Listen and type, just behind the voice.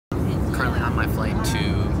on my flight to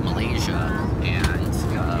Malaysia,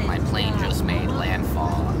 and my plane just made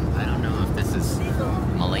landfall. I don't know if this is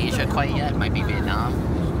Malaysia quite yet. It might be Vietnam.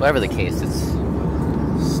 Whatever the case, it's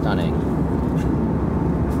stunning.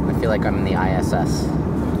 I feel like I'm in the ISS.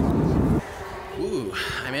 Ooh,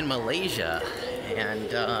 I'm in Malaysia,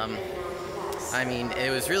 and I mean,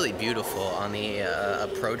 it was really beautiful on the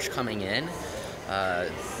approach coming in.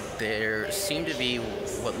 There seemed to be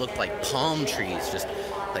what looked like palm trees, just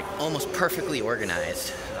like almost perfectly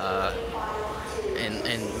organized,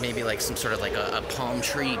 and maybe like some sort of like a palm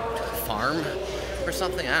tree farm or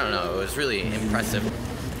something. I don't know. It was really impressive.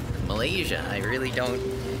 Malaysia, I really don't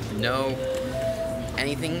know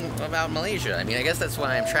anything about Malaysia. I mean, I guess that's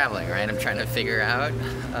why I'm traveling, right? I'm trying to figure out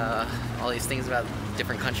all these things about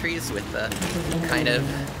different countries with kind of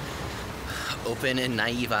open and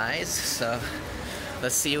naive eyes. So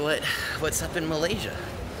let's see what's up in Malaysia.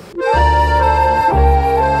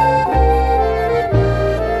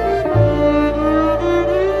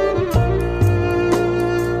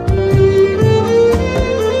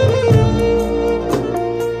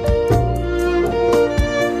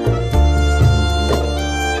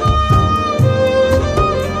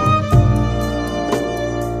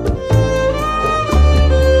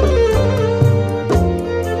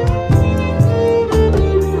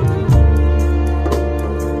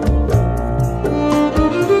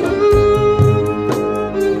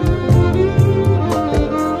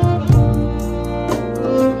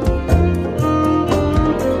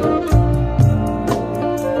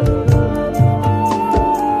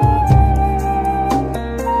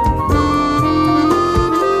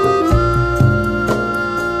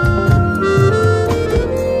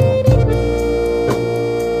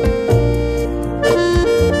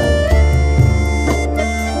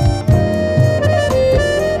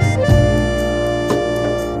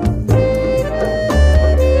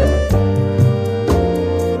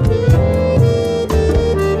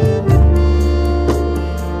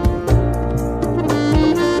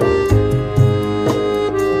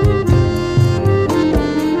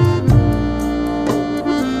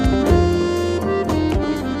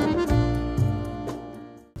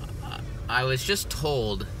 I was just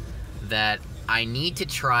told that I need to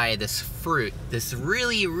try this fruit, this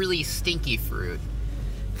really, really stinky fruit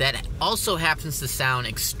that also happens to sound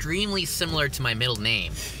extremely similar to my middle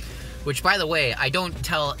name. Which, by the way, I don't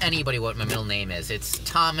tell anybody what my middle name is. It's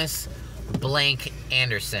Thomas Blank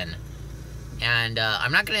Anderson. And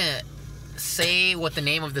I'm not gonna say what the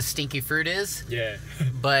name of the stinky fruit is. Yeah.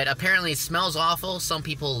 But apparently it smells awful. Some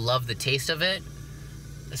people love the taste of it.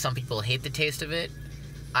 Some people hate the taste of it.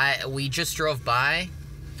 We just drove by,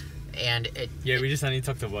 and we just only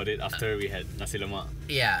talked about it after we had nasi lemak.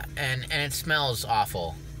 Yeah, and it smells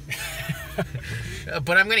awful.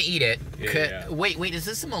 But I'm gonna eat it. Yeah. Wait, is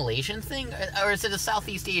this a Malaysian thing, or is it a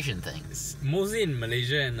Southeast Asian thing? It's mostly in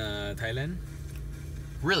Malaysia and Thailand.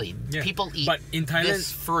 Really? Yeah. People eat but in Thailand,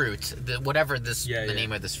 this fruit, whatever the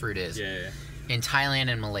name of this fruit is. Yeah. In Thailand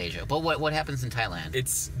and Malaysia. But what happens in Thailand?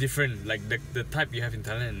 It's different. Like the type you have in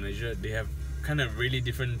Thailand and Malaysia, they have kind of really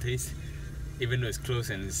different taste, even though it's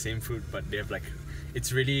close and it's the same fruit, but they have like,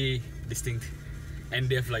 it's really distinct, and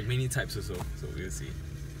they have like many types also, so we'll see.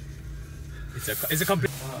 It's a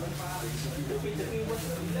complete.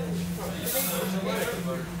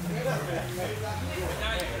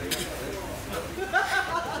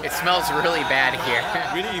 It smells really bad here.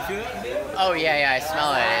 Really, you feel it? Oh yeah, I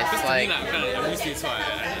smell it. It's like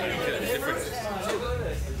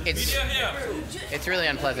it's really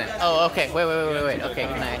unpleasant. Oh, okay. Wait. Okay,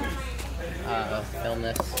 can I film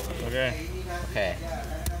this? Okay.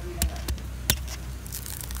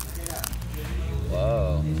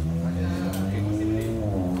 Whoa.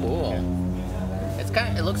 Cool.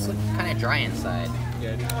 It looks kind of dry inside.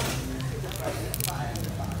 Yeah.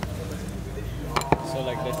 So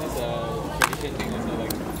like this is a tradition thing. So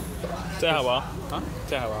like. 真好玩? Huh?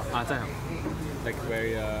 真好玩? Ah, 真好. Like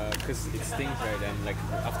where, because it stings, right? And like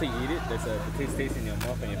after you eat it, the taste stays in your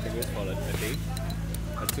mouth and your fingers for like a day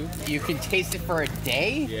or two. You can taste it for a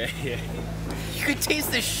day? Yeah. You could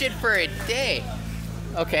taste this shit for a day.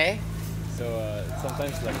 Okay. So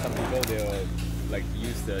sometimes like some people they'll like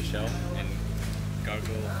use the shell and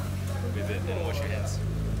gargle with it and wash your hands.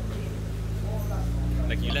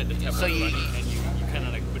 Like you let the tap run and you kind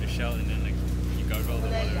of like put a shell and then like you gargle the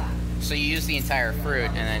water. So you use the entire fruit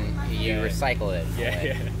and then you recycle it.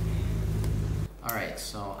 Yeah. Alright,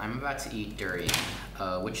 so I'm about to eat durian.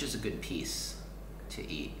 Which is a good piece to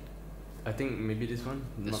eat? I think maybe this one.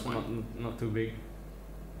 This one? Not too big.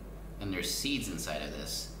 And there's seeds inside of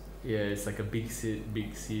this. Yeah, it's like a big seed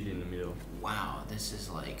in the middle. Wow, this is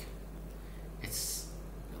like, it's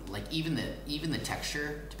like even the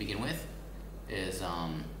texture to begin with is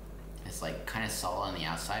it's like kind of solid on the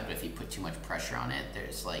outside, but if you put too much pressure on it,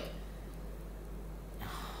 there's like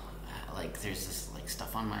there's this like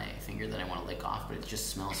stuff on my finger that I want to lick off, but it just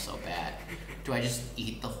smells so bad. Do I just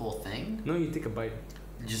eat the whole thing? No, you take a bite.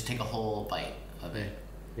 Just take a whole bite of it.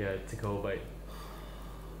 Yeah, take a whole bite.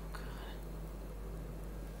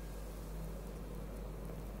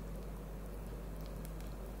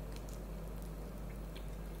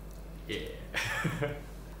 Yeah.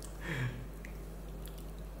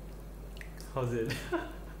 How's it?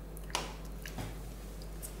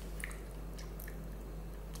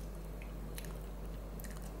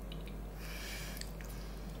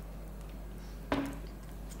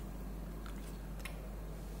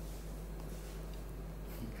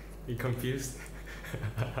 You confused?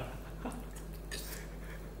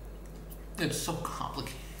 It's so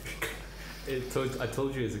complicated. I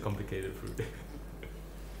told you it's a complicated fruit.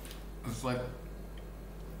 It's like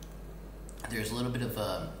there's a little bit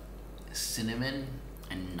of cinnamon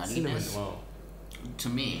and nuttiness Cinnamon, wow. to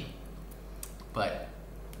me, but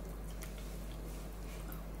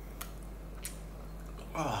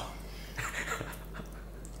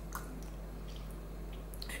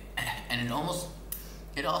and it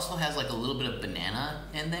also has like a little bit of banana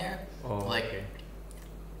in there. Oh, like okay.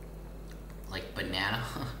 Like banana.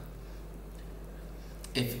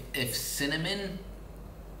 If cinnamon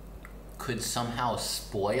could somehow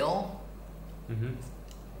spoil. Mm-hmm.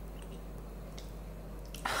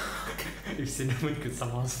 If cinnamon could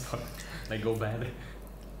somehow spoil, like go bad.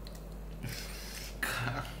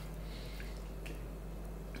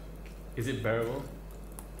 Is it bearable?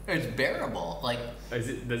 It's bearable. Like, does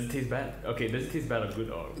it taste bad? Okay, does it taste bad or good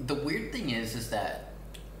or? The weird thing is that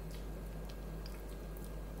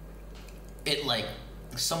it like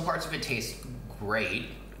some parts of it taste great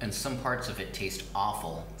and some parts of it taste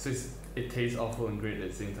awful. So it tastes awful and great at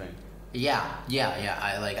the same time. Yeah.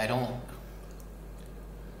 I don't.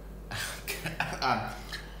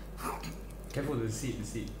 Careful with the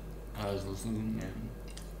seed. I was listening. Yeah.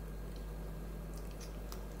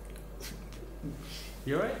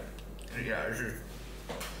 You alright? Yeah, sure.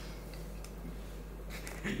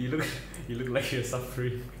 You look like you're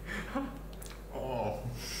suffering. Oh.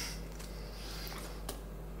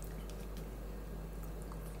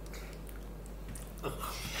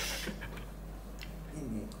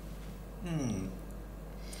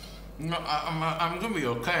 No, I'm gonna be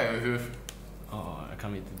okay. It's just... Oh, I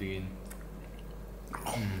can't wait to dig in.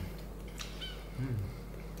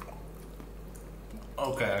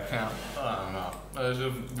 Okay, I can't. I don't know. It's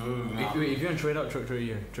just, Wait, if you want to try it out, try it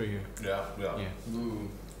here. Yeah. Yeah. Ooh.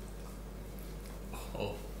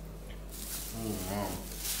 Oh. Oh, wow.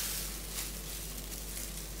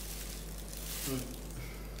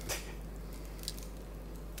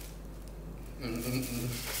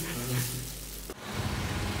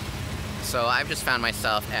 So I've just found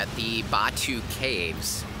myself at the Batu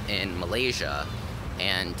Caves in Malaysia,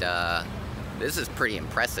 and this is pretty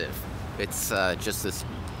impressive. It's just this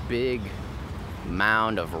big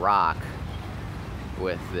mound of rock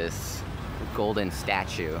with this golden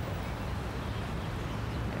statue.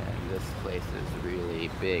 And this place is really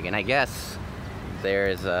big. And I guess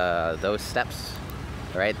there's those steps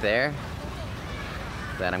right there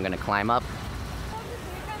that I'm gonna climb up.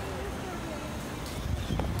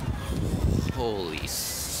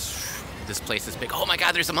 This place is big. Oh my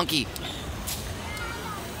god, there's a monkey!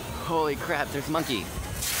 Holy crap, there's a monkey.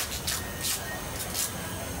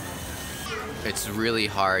 It's really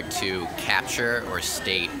hard to capture or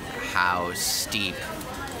state how steep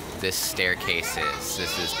this staircase is.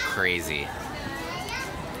 This is crazy.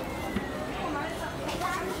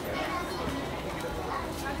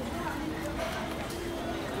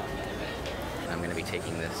 I'm going to be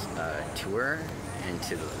taking this tour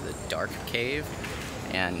into the dark cave,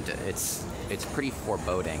 and it's pretty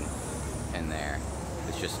foreboding in there.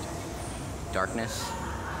 It's just darkness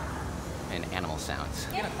and animal sounds.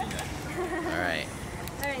 Alright.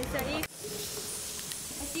 Alright, so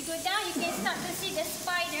as you go down, you can start to see the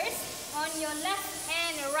spiders on your left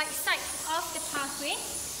and right side of the pathway.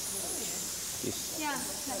 Yeah,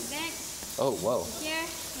 like that. Oh, whoa. Here,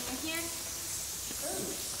 over here.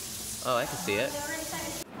 Oh, I can see it. The right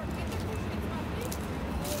side.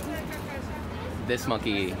 This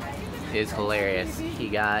monkey is hilarious. He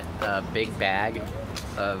got a big bag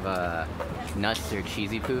of nuts or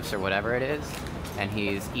cheesy poofs or whatever it is, and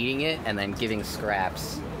he's eating it and then giving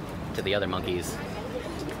scraps to the other monkeys.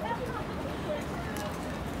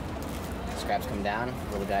 Scraps come down,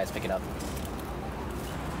 little guys pick it up.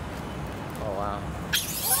 Oh wow.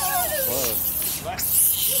 Whoa.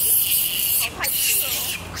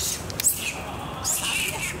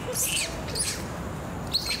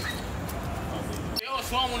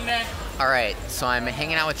 Alright, so I'm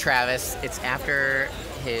hanging out with Travis. It's after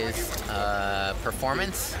his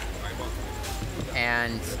performance.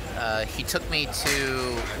 And he took me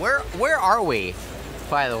to... Where are we,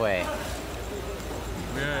 by the way?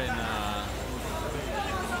 We're in...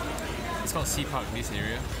 it's called Sea Park, this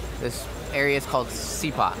area. This area is called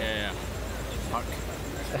Sea Park. Yeah. Park.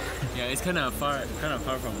 Yeah, it's kind of far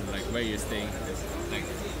from like where you're staying. It's like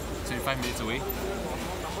 25 minutes away.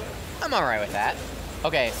 I'm alright with that.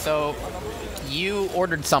 Okay, so you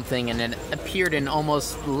ordered something and it appeared in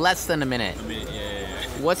almost less than a minute. Yeah.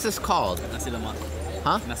 What's this called? Nasi lemak.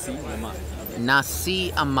 Huh? Nasi lemak.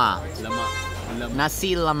 Nasi ama. Lemak.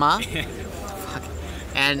 Nasi lama.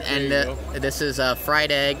 And this is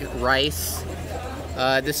fried egg, rice.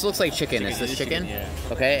 This looks like chicken. Is this chicken? Yeah.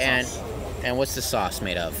 Okay, and what's the sauce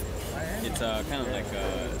made of? It's kind of like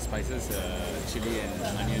spices, chili and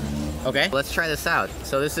onion. Okay, let's try this out.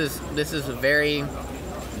 So this is very,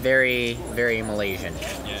 very, very Malaysian.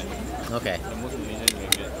 Yeah. Okay. The most Malaysian you can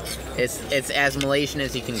get. It's as Malaysian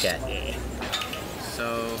as you can get. Yeah.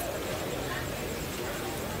 So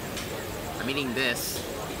I'm eating this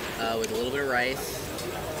with a little bit of rice,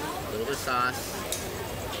 a little bit of sauce,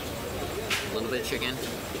 a little bit of chicken.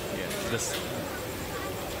 Yeah. This.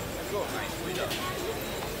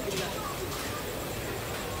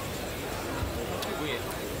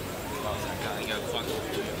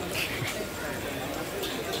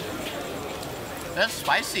 That's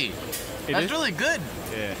spicy. That's really good.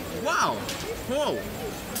 Yeah. Wow. Whoa.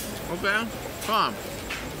 Okay. Come on.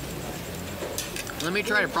 Let me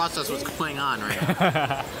try to process what's going on right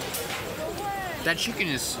now. That chicken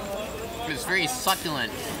is very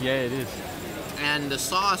succulent. Yeah, it is. And the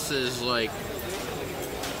sauce is like,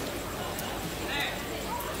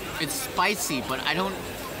 it's spicy, but I don't.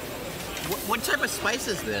 What type of spice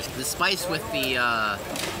is this? The spice with the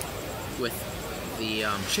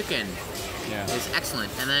chicken is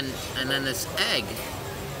excellent, and then this egg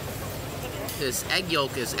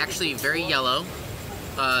yolk is actually very yellow.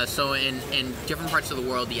 So in different parts of the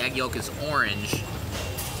world, the egg yolk is orange,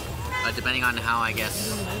 depending on how, I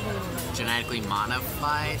guess, genetically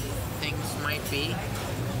modified things might be.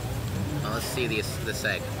 Well, let's see this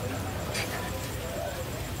egg.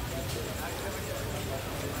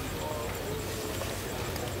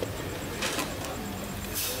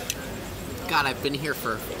 God, I've been here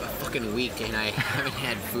for a fucking week and I haven't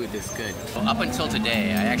had food this good. Well, up until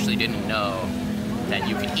today, I actually didn't know that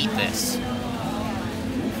you could eat this.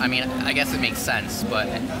 I mean, I guess it makes sense, but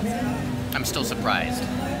I'm still surprised.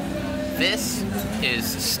 This is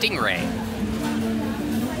stingray.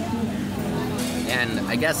 And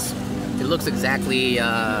I guess it looks exactly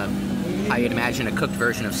how you'd imagine a cooked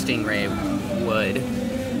version of stingray would.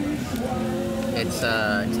 Its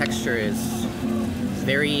texture is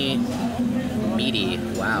very meaty.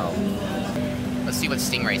 Wow. Let's see what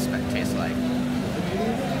stingray tastes like.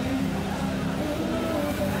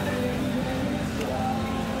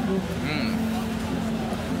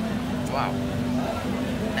 Wow.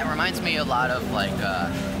 That reminds me a lot of like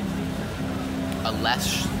a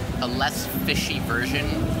less fishy version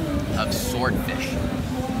of swordfish.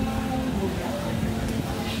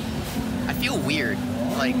 I feel weird.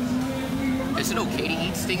 Like, is it okay to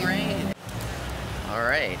eat stingray? All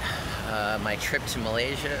right. My trip to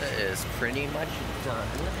Malaysia is pretty much done.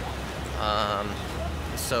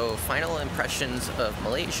 So final impressions of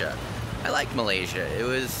Malaysia. I liked Malaysia. It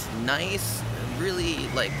was nice, really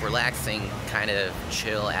like relaxing, kind of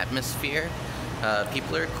chill atmosphere.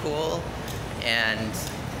 People are cool, and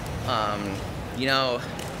you know,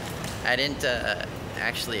 I didn't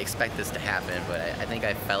actually expect this to happen, but I think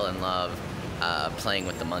I fell in love playing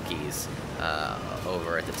with the monkeys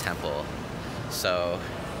over at the temple. So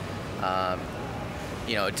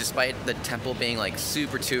you know, despite the temple being like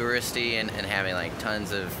super touristy and having like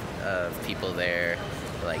tons of people there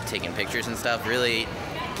like taking pictures and stuff, really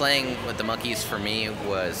playing with the monkeys for me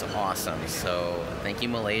was awesome. So thank you,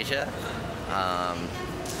 Malaysia,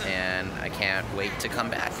 and I can't wait to come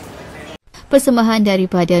back. Persembahan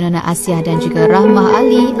daripada Nona Asiah dan juga Rahmah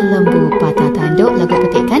Ali, Lembu, Patah, Tanduk, lagu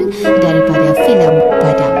petikan daripada filem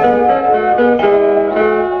Patah.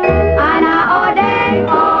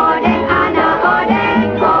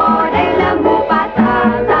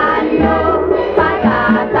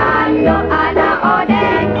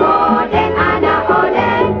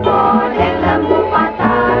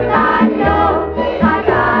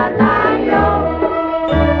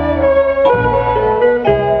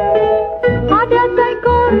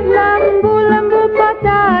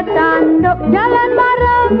 Jalan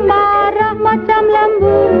marah-marah macam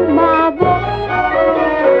lembu.